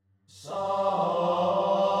Welcome.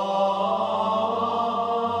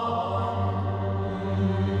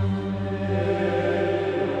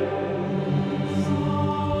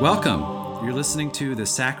 You're listening to The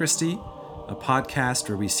Sacristy, a podcast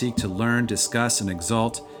where we seek to learn, discuss, and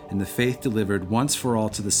exalt in the faith delivered once for all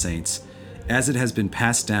to the saints, as it has been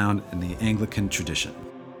passed down in the Anglican tradition.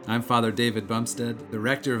 I'm Father David Bumstead, the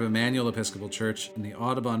rector of Emmanuel Episcopal Church in the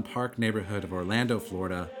Audubon Park neighborhood of Orlando,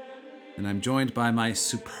 Florida, and I'm joined by my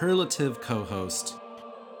superlative co-host,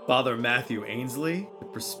 Father Matthew Ainsley, the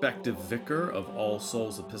prospective vicar of All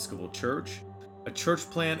Souls Episcopal Church, a church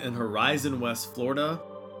plant in Horizon, West Florida,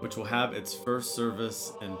 which will have its first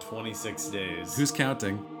service in 26 days. Who's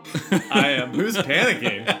counting? I am. Who's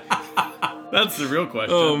panicking? That's the real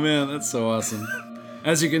question. Oh man, that's so awesome.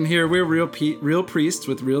 As you can hear, we're real priests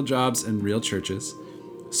with real jobs and real churches.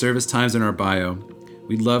 Service times in our bio.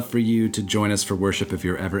 We'd love for you to join us for worship if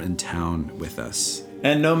you're ever in town with us.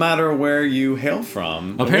 And no matter where you hail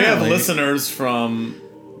from, apparently, we have listeners from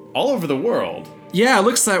all over the world. Yeah, it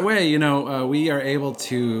looks that way. We are able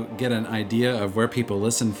to get an idea of where people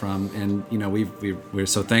listen from, and we're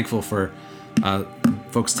so thankful for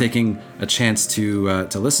folks taking a chance to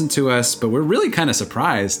listen to us. But we're really kind of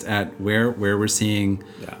surprised at where we're seeing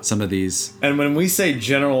some of these. And when we say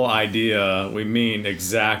general idea, we mean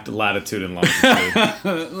exact latitude and longitude.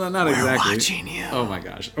 Well, not exactly. We're watching you. Oh my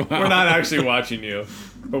gosh. Wow. We're not actually watching you.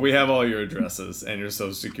 But we have all your addresses and your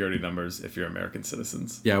social security numbers if you're American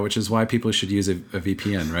citizens. Yeah, which is why people should use a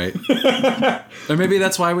VPN, right? Or maybe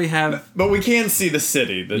that's why we have... But we can see the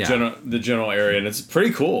city, the general area, and it's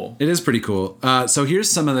pretty cool. It is pretty cool. So here's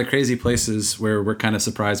some of the crazy places where we're kind of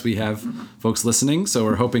surprised we have folks listening. So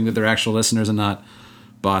we're hoping that they're actual listeners and not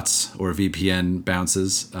bots or VPN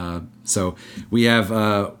bounces. So we have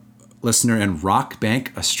a listener in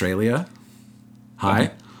Rockbank, Australia. Hi.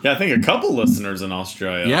 Okay. Yeah, I think a couple listeners in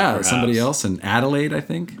Australia. Yeah, perhaps. Somebody else in Adelaide, I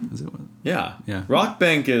think. Is it? Yeah. Yeah.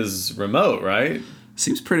 Rockbank is remote, right?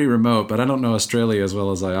 Seems pretty remote, but I don't know Australia as well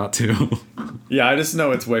as I ought to. Yeah, I just know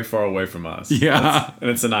it's way far away from us. Yeah. And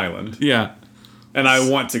it's an island. Yeah. And I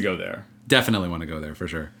want to go there. Definitely want to go there, for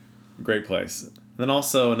sure. Great place. And then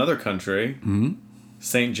also another country. Mm-hmm.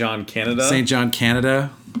 St. John, Canada. St. John, Canada.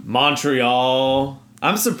 Montreal.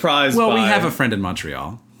 I'm surprised Well, we have a friend in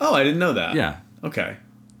Montreal. Oh, I didn't know that. Yeah. Okay.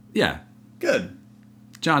 Yeah. Good.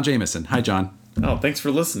 John Jameson. Hi, John. Oh, thanks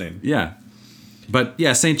for listening. Yeah. But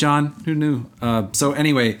yeah, St. John, who knew? So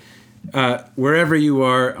anyway, wherever you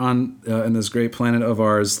are on in this great planet of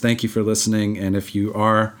ours, thank you for listening. And if you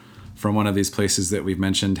are from one of these places that we've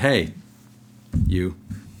mentioned, hey, you,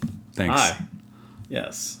 thanks. Hi.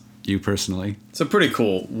 Yes. You personally. So pretty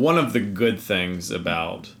cool. One of the good things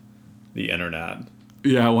about the internet.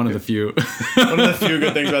 Yeah, one of the few. One of the few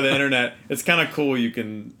good things about the internet. It's kind of cool. You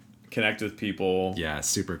can connect with people. Yeah,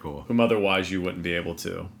 super cool. Whom otherwise you wouldn't be able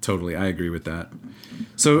to. Totally, I agree with that.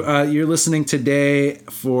 So you're listening today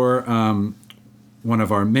for one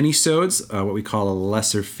of our mini-sodes, what we call a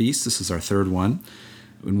lesser feast. This is our third one.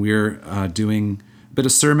 When we're doing a bit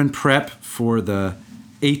of sermon prep for the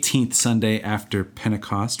 18th Sunday after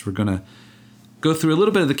Pentecost. We're going to go through a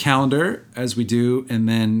little bit of the calendar as we do, and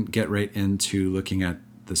then get right into looking at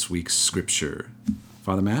this week's scripture.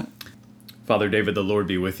 Father Matt? Father David, the Lord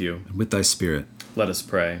be with you. And with thy spirit. Let us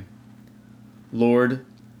pray. Lord,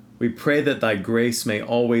 we pray that thy grace may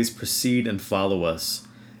always precede and follow us,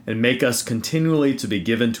 and make us continually to be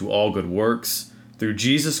given to all good works, through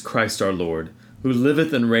Jesus Christ our Lord, who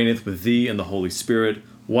liveth and reigneth with thee in the Holy Spirit,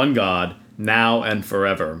 one God, now and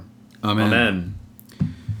forever. Amen. Amen.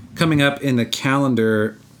 Coming up in the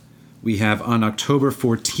calendar, we have on October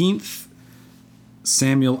 14th,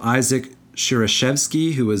 Samuel Isaac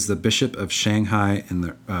Shirashevsky, who was the Bishop of Shanghai in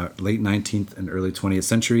the late 19th and early 20th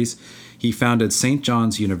centuries. He founded St.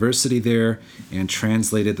 John's University there and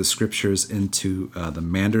translated the scriptures into the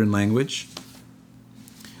Mandarin language.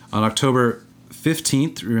 On October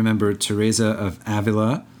 15th, we remember Teresa of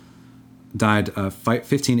Avila, died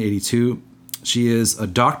 1582. She is a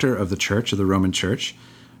doctor of the Church, of the Roman Church.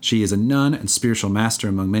 She is a nun and spiritual master,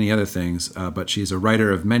 among many other things, but she is a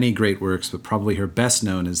writer of many great works, but probably her best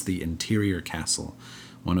known is The Interior Castle,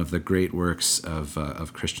 one of the great works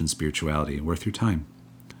of Christian spirituality, worth your time.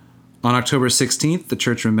 On October 16th, the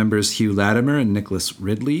Church remembers Hugh Latimer and Nicholas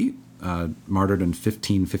Ridley, martyred in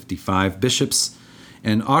 1555, bishops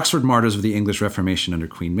and Oxford martyrs of the English Reformation under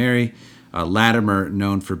Queen Mary. Latimer,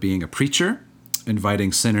 known for being a preacher,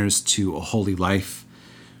 inviting sinners to a holy life.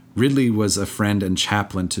 Ridley was a friend and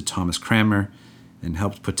chaplain to Thomas Cranmer and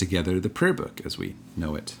helped put together the prayer book as we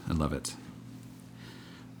know it and love it.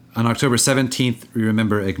 On October 17th, we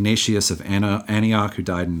remember Ignatius of Antioch, who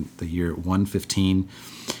died in the year 115.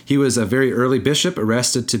 He was a very early bishop,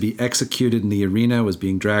 arrested to be executed in the arena, was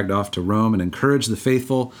being dragged off to Rome, and encouraged the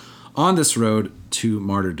faithful on this road to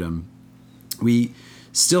martyrdom. We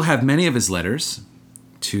still have many of his letters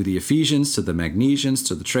to the Ephesians, to the Magnesians,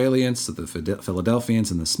 to the Trallians, to the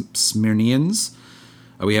Philadelphians and the Smyrnians.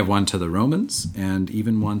 We have one to the Romans, and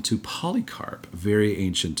even one to Polycarp, a very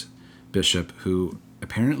ancient bishop who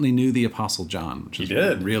apparently knew the Apostle John, which is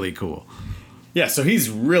really cool. Yeah, so he's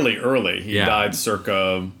really early. He died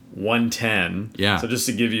circa 110. Yeah. So just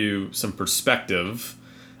to give you some perspective,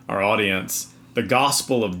 our audience, the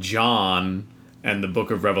Gospel of John and the book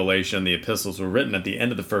of Revelation, the epistles, were written at the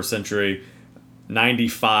end of the first century,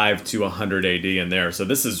 95 to 100 AD in there. So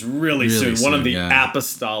this is really soon. One of the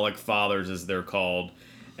apostolic fathers, as they're called.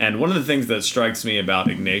 And one of the things that strikes me about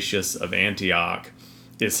Ignatius of Antioch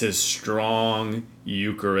is his strong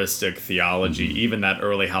Eucharistic theology, even that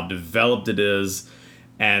early, how developed it is,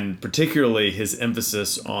 and particularly his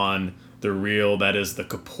emphasis on the real, that is the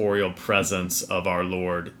corporeal presence of our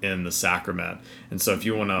Lord in the sacrament. And so if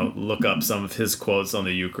you want to look up some of his quotes on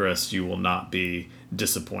the Eucharist, you will not be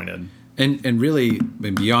disappointed. And really,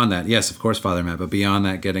 beyond that, yes, of course, Father Matt, but beyond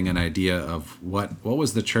that, getting an idea of what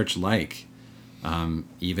was the church like,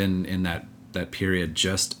 even in that period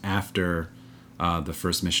just after the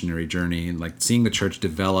first missionary journey, and like seeing the church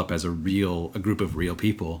develop as a group of real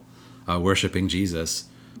people worshiping Jesus.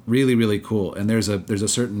 Really, really cool. And there's a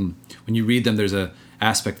certain, when you read them, there's a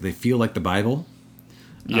aspect that they feel like the Bible.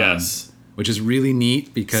 Yes. Which is really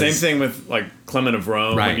neat because... Same thing with like Clement of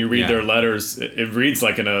Rome. When you read their letters, it reads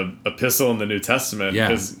like an epistle in the New Testament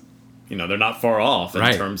because, they're not far off in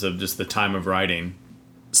terms of just the time of writing.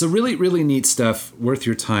 So really, really neat stuff. Worth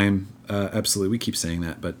your time. Absolutely. We keep saying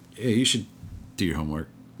that, but you should do your homework.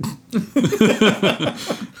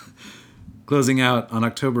 Closing out, on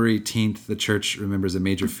October 18th, the church remembers a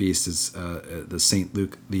major feast is the St.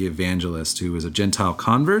 Luke the Evangelist, who was a Gentile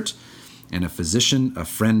convert and a physician, a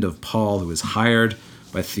friend of Paul, who was hired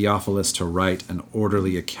by Theophilus to write an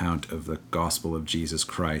orderly account of the gospel of Jesus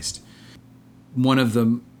Christ. One of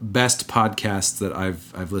the best podcasts that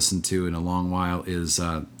I've listened to in a long while is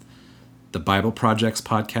the Bible Project's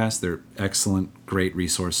podcast. They're excellent, great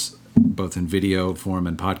resource, both in video form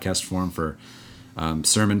and podcast form for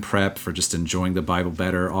sermon prep, for just enjoying the Bible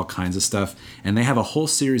better, all kinds of stuff. And they have a whole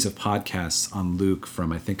series of podcasts on Luke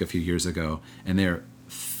from, I think, a few years ago, and they're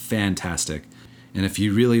fantastic. And if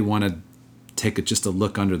you really want to take just a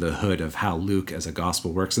look under the hood of how Luke as a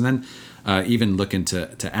gospel works, and then even look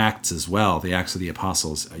into Acts as well, the Acts of the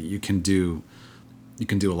Apostles, you can do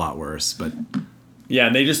a lot worse. But yeah,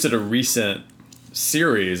 and they just did a recent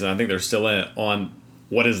series, and I think they're still in it, on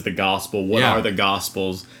what is the gospel, what are the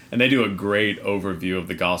gospels, and they do a great overview of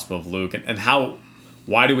the Gospel of Luke and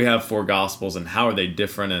why do we have 4 gospels and how are they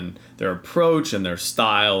different in their approach and their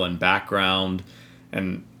style and background.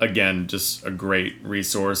 And again, just a great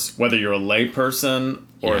resource. Whether you're a lay person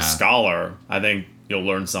or a scholar, I think you'll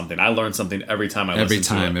learn something. I learn something every time I listen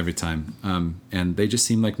to it. Every time. And they just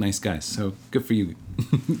seem like nice guys. So good for you.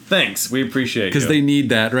 Thanks. We appreciate it. Because they need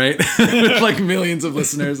that, right? With like millions of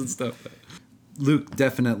listeners and stuff. Luke,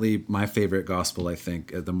 definitely my favorite gospel, I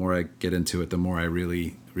think. The more I get into it, the more I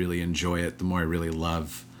really, really enjoy it. The more I really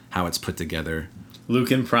love how it's put together.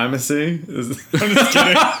 Luke in primacy? I'm just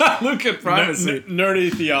kidding. Luke in primacy.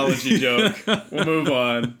 Nerdy theology joke. We'll move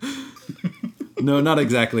on. No, not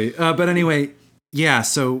exactly. But anyway,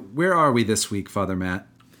 so where are we this week, Father Matt?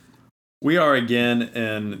 We are again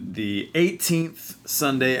in the 18th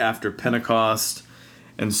Sunday after Pentecost.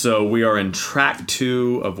 And so we are in track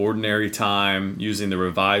 2 of Ordinary Time using the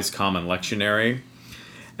Revised Common Lectionary.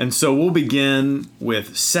 And so we'll begin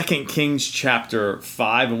with 2 Kings chapter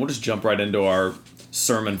 5, and we'll just jump right into our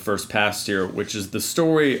sermon first past here, which is the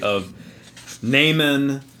story of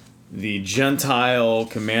Naaman, the Gentile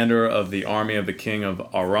commander of the army of the king of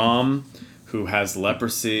Aram, who has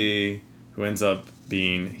leprosy, who ends up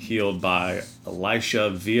being healed by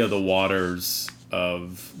Elisha via the waters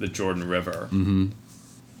of the Jordan River. Mm-hmm.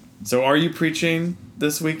 So are you preaching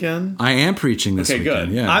this weekend? I am preaching this weekend. Okay,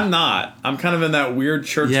 good. Yeah. I'm not. I'm kind of in that weird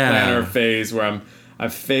church planner phase where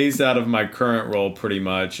I've phased out of my current role pretty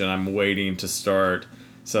much, and I'm waiting to start.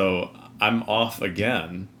 So I'm off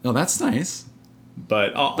again. Oh, that's nice.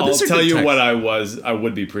 But I'll tell you what I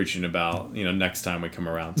would be preaching about, next time we come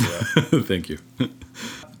around to it. Thank you.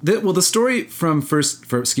 The story from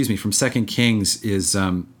 2 Kings is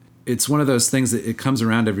it's one of those things that it comes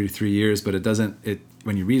around every 3 years, but it doesn't.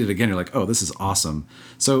 When you read it again, you're like, oh, this is awesome.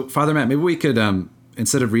 So, Father Matt, maybe we could,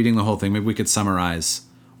 instead of reading the whole thing, maybe we could summarize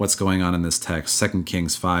what's going on in this text. 2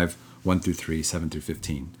 Kings 5, 1 through 3, 7 through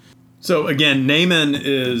 15. So again, Naaman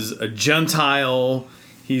is a Gentile.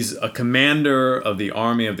 He's a commander of the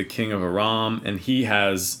army of the king of Aram, and he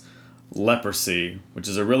has leprosy, which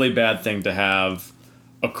is a really bad thing to have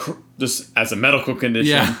just as a medical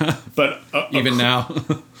condition. Yeah, but even now.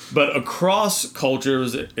 But across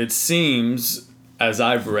cultures, it seems, as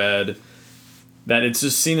I've read, that it's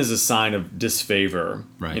just seen as a sign of disfavor.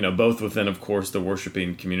 Right. You know, both within, of course, the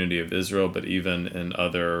worshiping community of Israel, but even in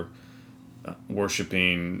other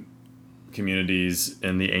worshiping communities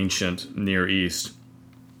in the ancient Near East.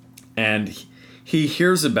 And he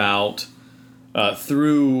hears about,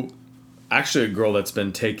 through actually a girl that's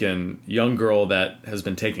been taken, young girl that has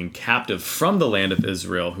been taken captive from the land of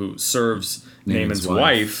Israel, who serves Naaman's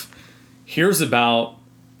wife, hears about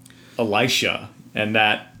Elisha and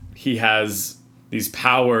that he has these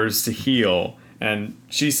powers to heal. And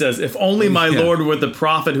she says, if only my Lord were the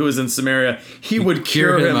prophet who is in Samaria, he would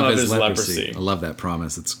cure him of his leprosy. I love that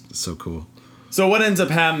promise. It's so cool. So what ends up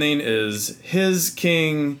happening is his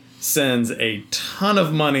king sends a ton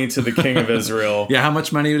of money to the king of Israel. Yeah, how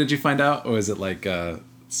much money did you find out? Or is it like...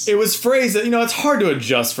 It was phrased that, it's hard to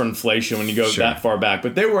adjust for inflation when you go that far back,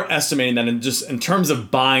 but they were estimating that in terms of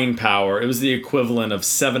buying power, it was the equivalent of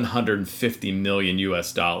 $750 million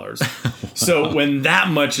US. Wow. So when that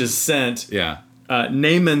much is sent,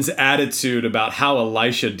 Naaman's attitude about how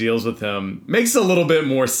Elisha deals with him makes a little bit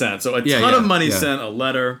more sense. So a ton of money sent, a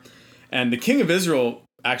letter, and the king of Israel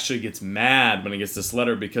actually gets mad when he gets this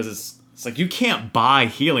letter because it's like, you can't buy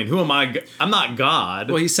healing. Who am I? I'm not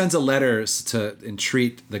God. Well, he sends a letter to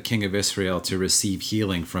entreat the king of Israel to receive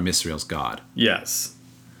healing from Israel's God. Yes.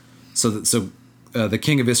 So the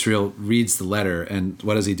king of Israel reads the letter, and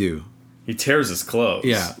what does he do? He tears his clothes.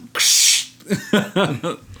 Yeah.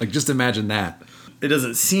 Like, just imagine that. It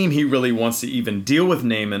doesn't seem he really wants to even deal with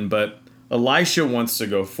Naaman, but Elisha wants to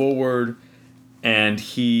go forward, and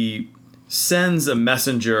he sends a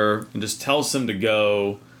messenger and just tells him to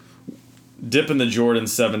go dip in the Jordan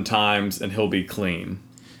 7 times and he'll be clean.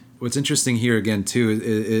 What's interesting here again, too,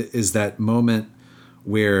 is that moment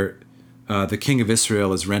where the king of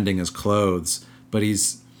Israel is rending his clothes, but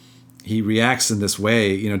he reacts in this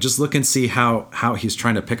way. Just look and see how he's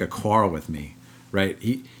trying to pick a quarrel with me, right?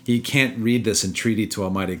 He can't read this entreaty to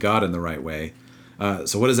Almighty God in the right way.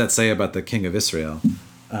 So what does that say about the king of Israel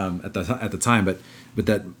at the time? But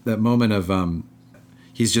that moment of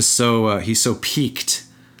he's just he's so piqued.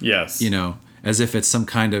 Yes. As if it's some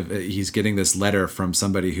kind of, he's getting this letter from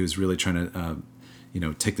somebody who's really trying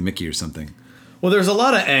to, take the mickey or something. Well, there's a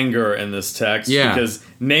lot of anger in this text because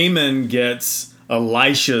Naaman gets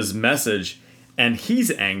Elisha's message and he's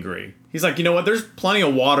angry. He's like, you know what? There's plenty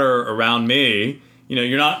of water around me.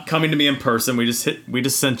 You're not coming to me in person. We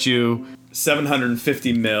just sent you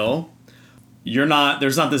 750 mil.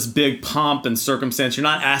 There's not this big pomp and circumstance. You're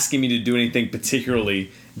not asking me to do anything particularly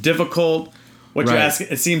difficult. What you're asking,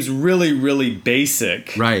 it seems really, really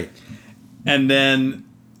basic. Right. And then,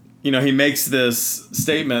 he makes this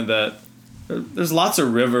statement that there's lots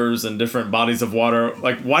of rivers and different bodies of water.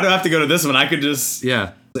 Like, why do I have to go to this one? I could just...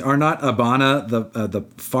 Yeah. Are not Abana, the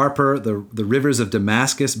Pharpar, the rivers of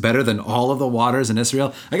Damascus better than all of the waters in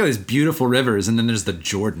Israel? I got these beautiful rivers, and then there's the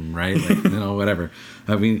Jordan, right? Like, whatever.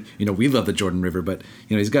 I mean, we love the Jordan River, but,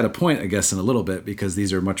 he's got a point, I guess, in a little bit, because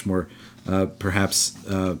these are much more, perhaps...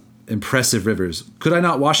 impressive rivers. Could I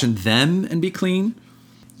not wash in them and be clean?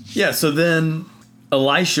 Yeah, so then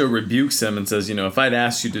Elisha rebukes him and says, if I'd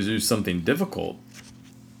asked you to do something difficult,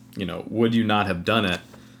 would you not have done it?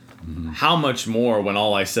 Mm-hmm. How much more when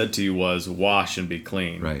all I said to you was wash and be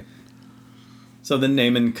clean? Right. So then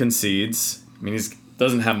Naaman concedes. I mean, he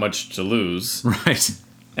doesn't have much to lose. Right.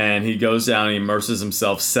 And he goes down and he immerses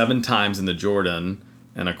himself 7 times in the Jordan.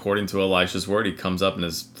 And according to Elisha's word, he comes up and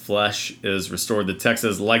his flesh is restored. The text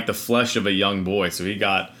says, like the flesh of a young boy. So he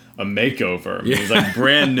got a makeover. I mean, he's like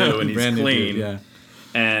brand new and he's clean. Dude, yeah.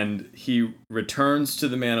 And he returns to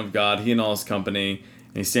the man of God, he and all his company,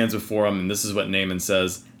 and he stands before him. And this is what Naaman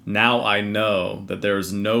says: now I know that there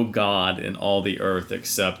is no God in all the earth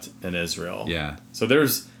except in Israel. Yeah. So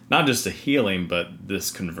there's not just a healing, but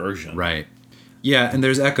this conversion. Right. Yeah, and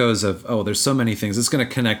there's echoes of, there's so many things. It's going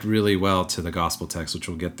to connect really well to the gospel text, which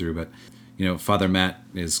we'll get through. But, Father Matt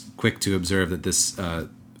is quick to observe that this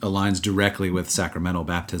aligns directly with sacramental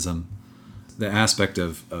baptism. The aspect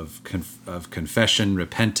of confession,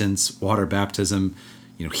 repentance, water baptism,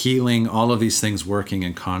 healing, all of these things working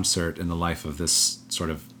in concert in the life of this sort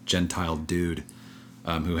of Gentile dude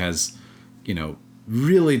who has,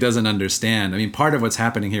 really doesn't understand. I mean, part of what's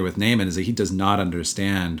happening here with Naaman is that he does not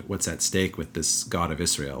understand what's at stake with this God of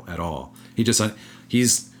Israel at all.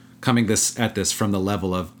 He's coming at this from the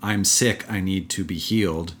level of, I'm sick, I need to be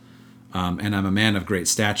healed, and I'm a man of great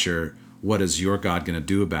stature. What is your God going to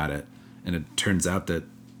do about it? And it turns out that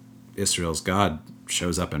Israel's God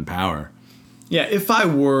shows up in power. Yeah, if I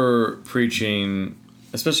were preaching,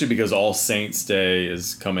 especially because All Saints' Day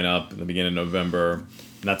is coming up in the beginning of November,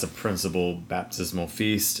 and that's a principal baptismal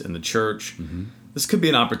feast in the church, this could be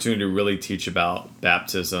an opportunity to really teach about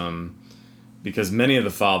baptism, because many of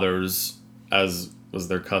the fathers, as was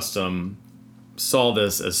their custom, saw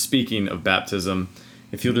this as speaking of baptism.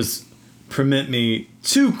 If you'll just permit me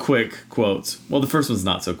 2 quick quotes. Well, the first one's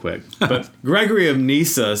not so quick. But Gregory of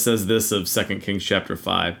Nyssa says this of 2 Kings chapter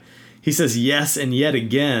 5. He says, yes, and yet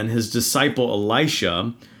again, his disciple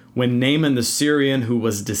Elisha, when Naaman the Syrian, who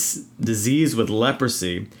was diseased with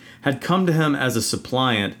leprosy, had come to him as a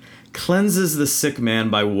suppliant, cleanses the sick man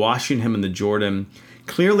by washing him in the Jordan,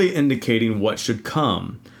 clearly indicating what should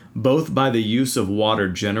come, both by the use of water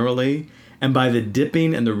generally and by the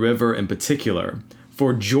dipping in the river in particular.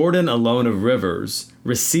 For Jordan alone of rivers,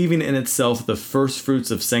 receiving in itself the first fruits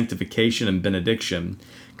of sanctification and benediction,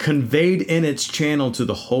 conveyed in its channel to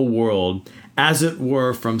the whole world, as it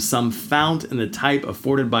were from some fount in the type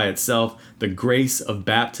afforded by itself the grace of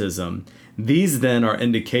baptism. These then are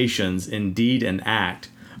indications in deed and act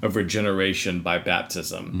of regeneration by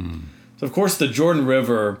baptism. So of course the Jordan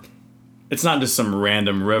River, it's not just some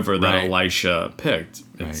random river that Elisha picked.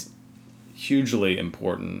 It's hugely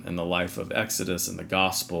important in the life of Exodus and the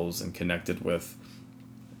Gospels, and connected with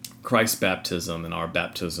Christ's baptism and our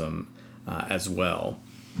baptism as well.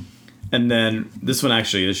 And then this one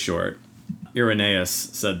actually is short. Irenaeus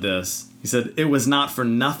said this. He said, it was not for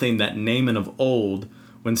nothing that Naaman of old,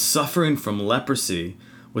 when suffering from leprosy,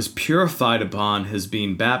 was purified upon his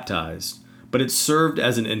being baptized, but it served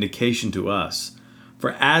as an indication to us.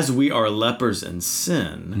 For as we are lepers in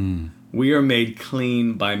sin, we are made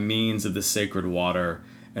clean by means of the sacred water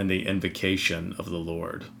and the invocation of the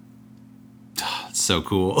Lord. So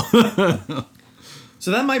cool. So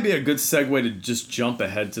that might be a good segue to just jump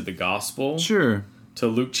ahead to the gospel. Sure. To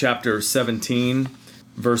Luke chapter 17,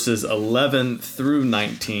 verses 11 through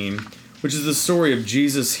 19, which is the story of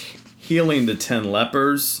Jesus healing the 10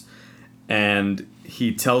 lepers. And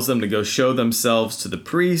he tells them to go show themselves to the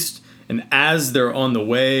priest. And as they're on the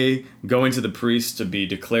way, going to the priest to be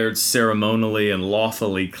declared ceremonially and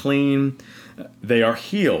lawfully clean, they are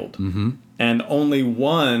healed. And only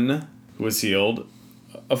one who was healed,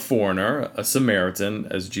 a foreigner, a Samaritan,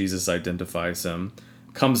 as Jesus identifies him,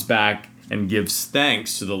 comes back and gives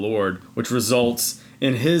thanks to the Lord, which results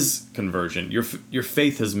in his conversion. Your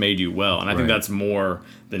faith has made you well. And I think that's more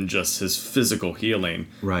than just his physical healing,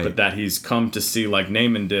 but that he's come to see, like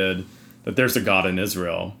Naaman did, that there's a God in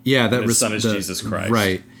Israel. Yeah, that his son is Jesus Christ.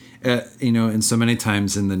 Right. And so many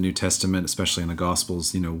times in the New Testament, especially in the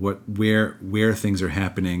Gospels, where things are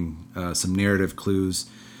happening, some narrative clues.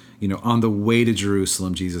 On the way to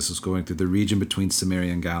Jerusalem, Jesus was going through the region between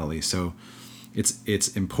Samaria and Galilee. So it's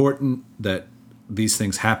important that these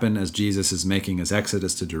things happen as Jesus is making his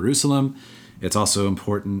exodus to Jerusalem. It's also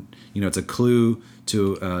important, it's a clue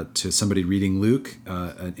to somebody reading Luke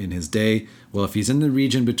in his day. Well, if he's in the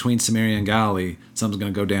region between Samaria and Galilee, something's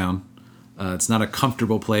going to go down. It's not a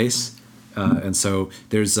comfortable place, and so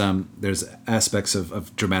there's aspects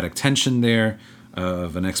of dramatic tension there,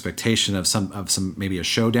 of an expectation of some maybe a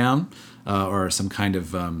showdown or some kind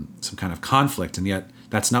of conflict, and yet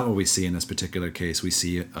that's not what we see in this particular case. We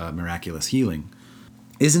see miraculous healing.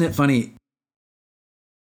 Isn't it funny?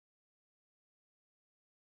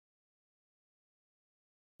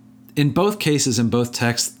 In both cases, in both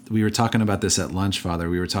texts, we were talking about this at lunch, Father.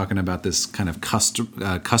 We were talking about this kind of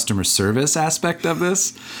customer service aspect of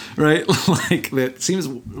this, right? Like that seems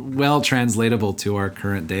well translatable to our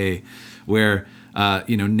current day, where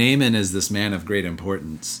Naaman is this man of great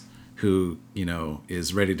importance who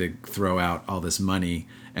is ready to throw out all this money,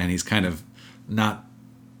 and he's kind of not.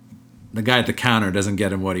 The guy at the counter doesn't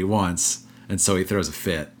get him what he wants, and so he throws a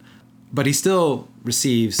fit. But he still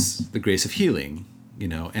receives the grace of healing.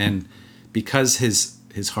 And because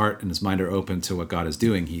his heart and his mind are open to what God is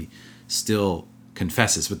doing, he still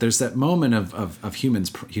confesses. But there's that moment of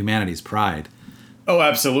humanity's pride. Oh,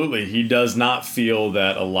 absolutely. He does not feel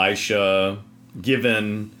that Elisha,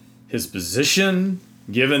 given his position,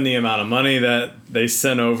 given the amount of money that they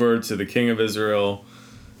sent over to the king of Israel,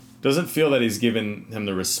 doesn't feel that he's given him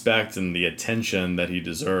the respect and the attention that he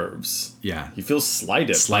deserves. Yeah. He feels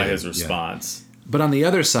slighted by his response. Yeah. But on the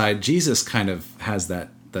other side, Jesus kind of has that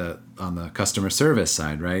on the customer service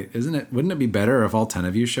side, right? Wouldn't it be better if all 10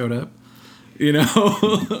 of you showed up?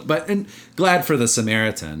 And glad for the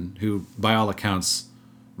Samaritan, who by all accounts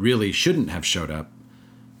really shouldn't have showed up.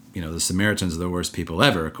 the Samaritans are the worst people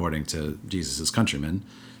ever, according to Jesus' countrymen.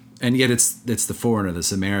 And yet it's the foreigner, the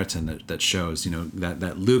Samaritan, that shows,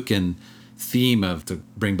 that Lucan theme of, to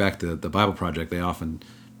bring back the Bible Project, they often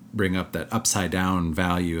bring up that upside down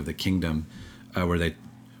value of the kingdom,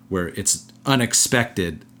 where it's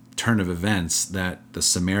unexpected turn of events that the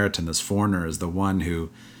Samaritan, this foreigner, is the one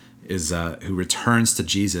who returns to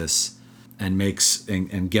Jesus and makes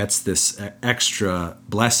and gets this extra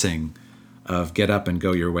blessing of get up and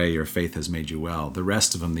go your way, your faith has made you well. The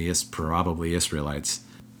rest of them, probably Israelites,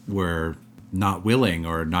 were not willing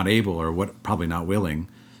or not able probably not willing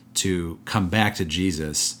to come back to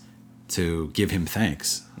Jesus to give him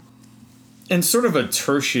thanks. And sort of a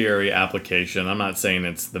tertiary application, I'm not saying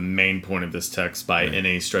it's the main point of this text by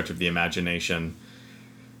any stretch of the imagination,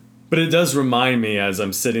 but it does remind me as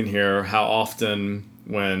I'm sitting here how often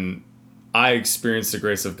when I experience the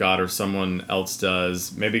grace of God or someone else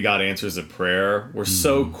does, maybe God answers a prayer, we're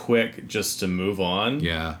so quick just to move on.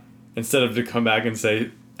 Yeah. Instead of to come back and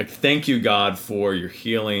say, thank you, God, for your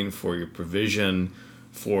healing, for your provision,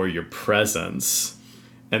 for your presence.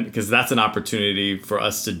 And because that's an opportunity for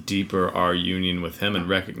us to deeper our union with him and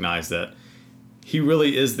recognize that he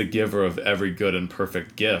really is the giver of every good and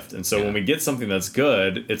perfect gift. And so when we get something that's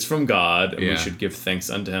good, it's from God, and we should give thanks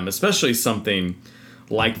unto him, especially something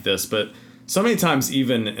like this. But so many times,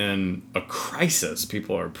 even in a crisis,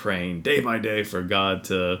 people are praying day by day for God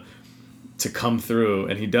to come through,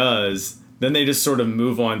 and he does. Then they just sort of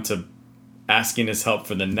move on to asking his help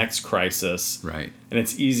for the next crisis. Right. And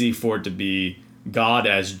it's easy for it to be God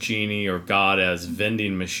as genie or God as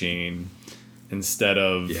vending machine instead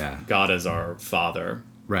of God as our Father.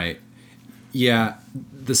 Right. Yeah.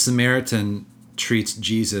 The Samaritan treats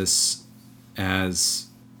Jesus as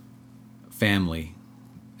family,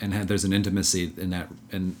 and there's an intimacy in that,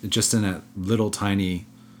 and just in that little tiny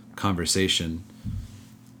conversation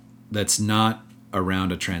that's not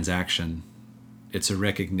around a transaction. It's a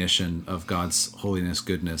recognition of God's holiness,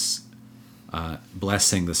 goodness,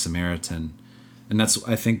 blessing the Samaritan. And that's,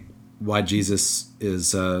 I think, why Jesus is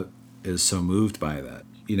so moved by that.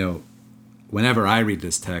 Whenever I read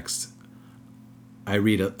this text, I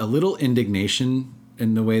read a little indignation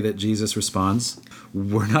in the way that Jesus responds.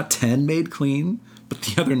 Were not 10 made clean? But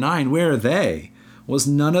the other 9, where are they? Was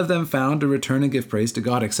none of them found to return and give praise to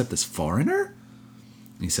God except this foreigner?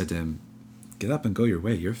 And he said to him, get up and go your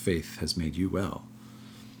way. Your faith has made you well.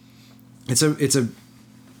 It's a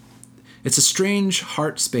strange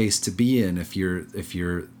heart space to be in if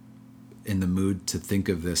you're in the mood to think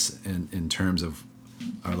of this in terms of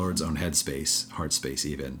our Lord's own head space, heart space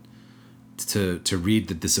even, to read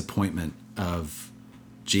the disappointment of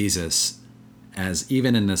Jesus as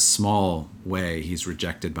even in this small way he's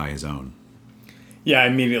rejected by his own. Yeah, I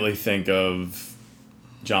immediately think of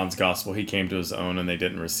John's gospel. He came to his own and they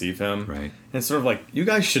didn't receive him. Right. And it's sort of like, you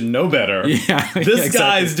guys should know better. Yeah. This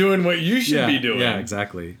guy's doing what you should be doing. Yeah,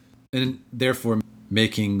 exactly. And therefore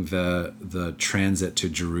making the transit to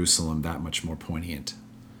Jerusalem that much more poignant.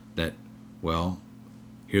 That, well,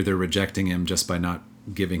 here they're rejecting him just by not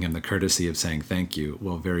giving him the courtesy of saying thank you.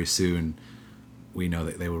 Well, very soon we know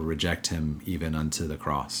that they will reject him even unto the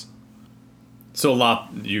cross. So a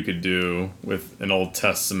lot you could do with an Old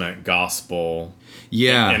Testament gospel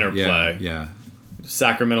interplay. Yeah.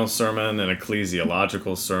 Sacramental sermon and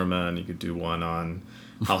ecclesiological sermon. You could do one on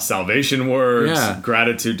how salvation works,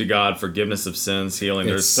 gratitude to God, forgiveness of sins, healing.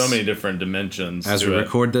 There's so many different dimensions. As we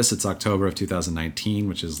record this, it's October of 2019,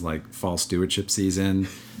 which is like fall stewardship season.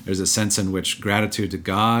 There's a sense in which gratitude to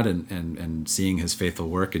God and seeing his faithful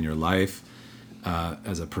work in your life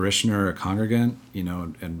as a parishioner, a congregant,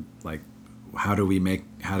 and like, how do we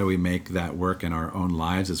make that work in our own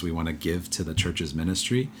lives as we want to give to the church's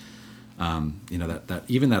ministry? That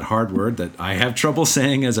even that hard word that I have trouble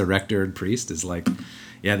saying as a rector and priest is like,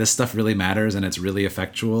 this stuff really matters and it's really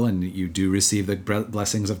effectual, and you do receive the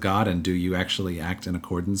blessings of God, and do you actually act in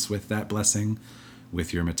accordance with that blessing,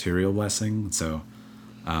 with your material blessing? So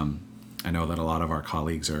I know that a lot of our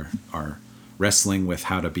colleagues are wrestling with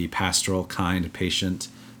how to be pastoral, kind, patient,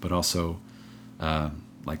 but also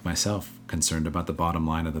like myself, concerned about the bottom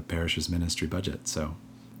line of the parish's ministry budget. So,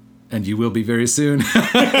 and you will be very soon.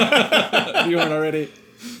 You aren't already.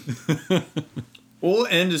 We'll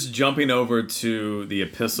end just jumping over to the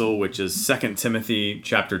epistle, which is 2 Timothy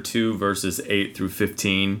chapter 2, verses 8 through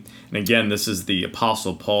 15. And again, this is the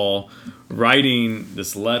Apostle Paul writing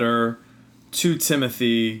this letter to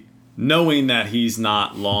Timothy, knowing that he's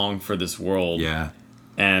not long for this world. Yeah.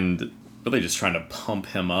 And really just trying to pump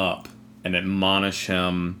him up and admonish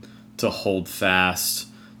him to hold fast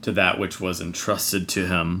to that which was entrusted to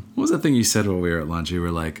him. What was that thing you said while we were at lunch? You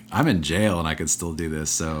were like, I'm in jail and I could still do this,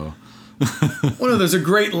 so... Well, no, there's a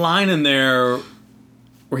great line in there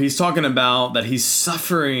where he's talking about that he's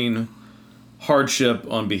suffering hardship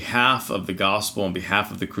on behalf of the gospel, on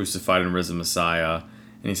behalf of the crucified and risen Messiah.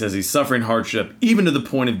 And he says he's suffering hardship even to the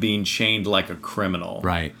point of being chained like a criminal.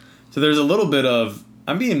 Right. So there's a little bit of,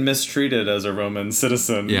 I'm being mistreated as a Roman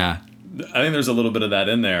citizen. Yeah. I think there's a little bit of that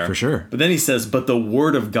in there. For sure. But then he says, but the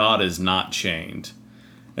word of God is not chained.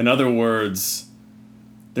 In other words,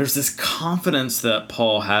 there's this confidence that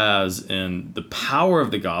Paul has in the power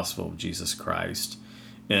of the gospel of Jesus Christ,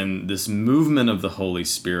 in this movement of the Holy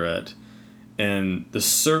Spirit, and the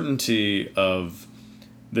certainty of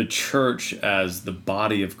the church as the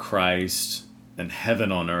body of Christ and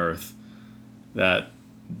heaven on earth, that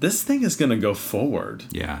this thing is going to go forward.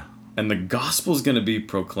 Yeah. And the gospel is going to be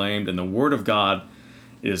proclaimed, and the word of God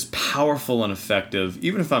is powerful and effective,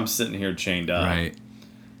 even if I'm sitting here chained up. Right.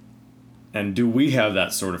 And do we have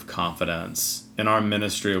that sort of confidence in our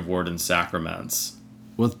ministry of word and sacraments?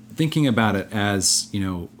 Well, thinking about it as,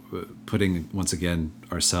 putting, once again,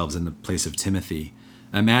 ourselves in the place of Timothy,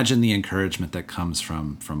 imagine the encouragement that comes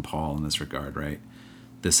from Paul in this regard, right?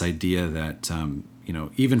 This idea that,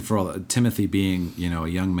 even for Timothy being, a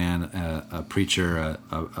young man, a preacher,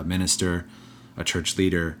 a minister, a church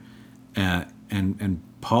leader, and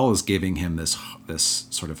Paul is giving him this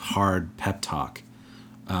sort of hard pep talk.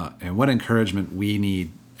 And what encouragement we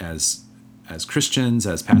need as Christians,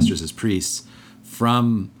 as pastors, as priests,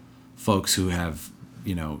 from folks who have,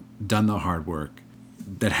 done the hard work,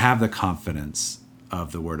 that have the confidence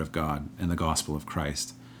of the Word of God and the gospel of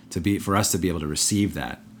Christ, for us to be able to receive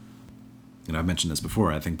that. I've mentioned this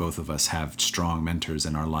before. I think both of us have strong mentors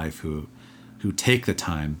in our life who take the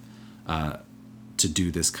time to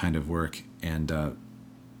do this kind of work, and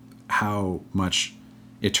how much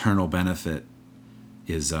eternal benefit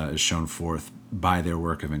is shown forth by their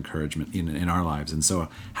work of encouragement in our lives. And so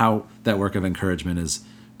how that work of encouragement is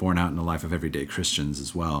borne out in the life of everyday Christians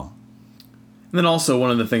as well. And then also one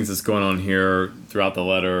of the things that's going on here throughout the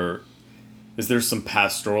letter is there's some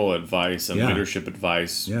pastoral advice and leadership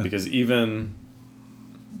advice. Yeah. Because I shouldn't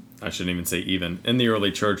even say even, in the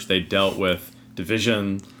early church, they dealt with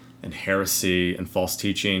division and heresy and false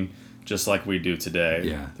teaching just like we do today.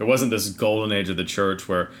 Yeah. There wasn't this golden age of the church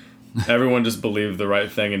where everyone just believed the right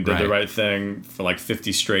thing and did the right thing for like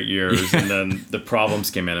 50 straight years, and then the problems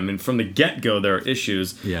came in. I mean, from the get-go, there are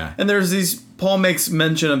issues. Yeah. And Paul makes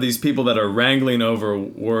mention of these people that are wrangling over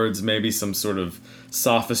words, maybe some sort of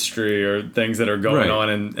sophistry or things that are going on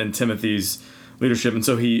in Timothy's leadership. And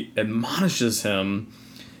so he admonishes him,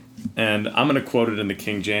 and I'm going to quote it in the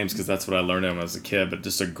King James because that's what I learned when I was a kid, but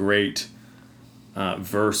just a great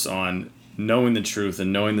verse on knowing the truth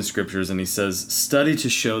and knowing the scriptures. And he says, "Study to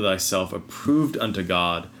show thyself approved unto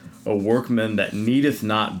God, a workman that needeth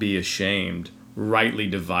not be ashamed, rightly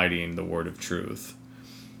dividing the word of truth,"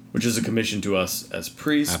 which is a commission to us as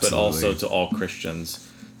priests, but also to all Christians,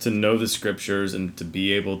 to know the scriptures and to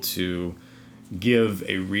be able to give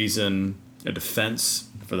a reason, a defense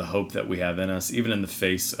for the hope that we have in us, even in the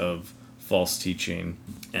face of false teaching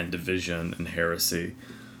and division and heresy,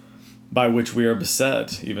 by which we are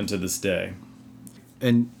beset even to this day.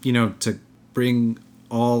 And, to bring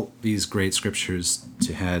all these great scriptures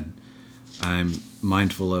to head, I'm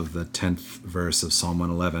mindful of the 10th verse of Psalm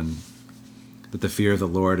 111, that the fear of the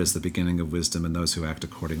Lord is the beginning of wisdom, and those who act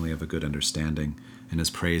accordingly have a good understanding, and his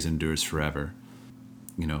praise endures forever.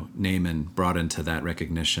 Naaman brought into that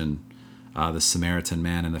recognition the Samaritan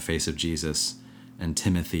man in the face of Jesus, and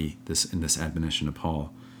Timothy in this admonition of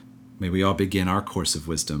Paul. May we all begin our course of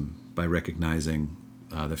wisdom by recognizing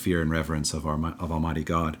the fear and reverence of Almighty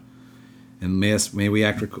God. And may we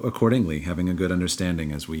act accordingly, having a good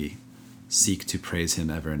understanding as we seek to praise him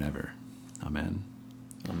ever and ever. Amen.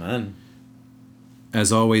 Amen.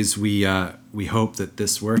 As always, we hope that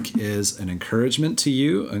this work is an encouragement to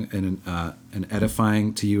you and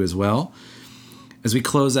edifying to you as well. As we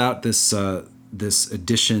close out this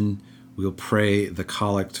edition, we'll pray the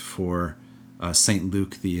collect for St.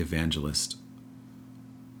 Luke the Evangelist.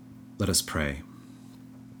 Let us pray.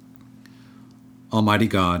 Almighty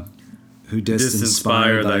God, who didst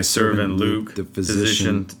inspire thy servant Luke, the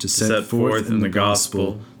physician, to set forth in the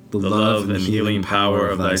gospel the love and healing power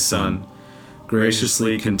of thy Son,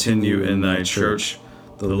 graciously continue in thy church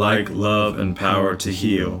the like love and power to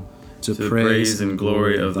heal, to praise and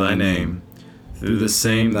glory of thy name, through the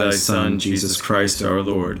same thy Son, Jesus Christ our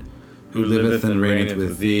Lord, who liveth and reigneth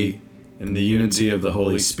with thee in the unity of the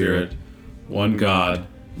Holy Spirit, one God,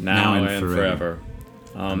 now and forever.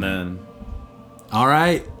 Amen. All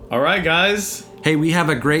right. All right, guys. Hey, we have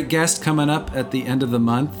a great guest coming up at the end of the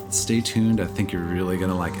month. Stay tuned. I think you're really going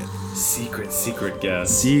to like it. Secret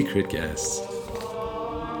guest. Secret guest. Secret.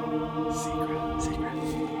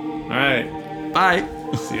 All right. Bye.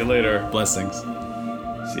 See you later. Blessings.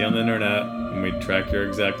 See you on the internet, and we track your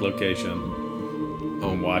exact location.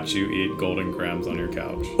 And watch you eat golden grams on your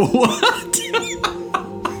couch. What?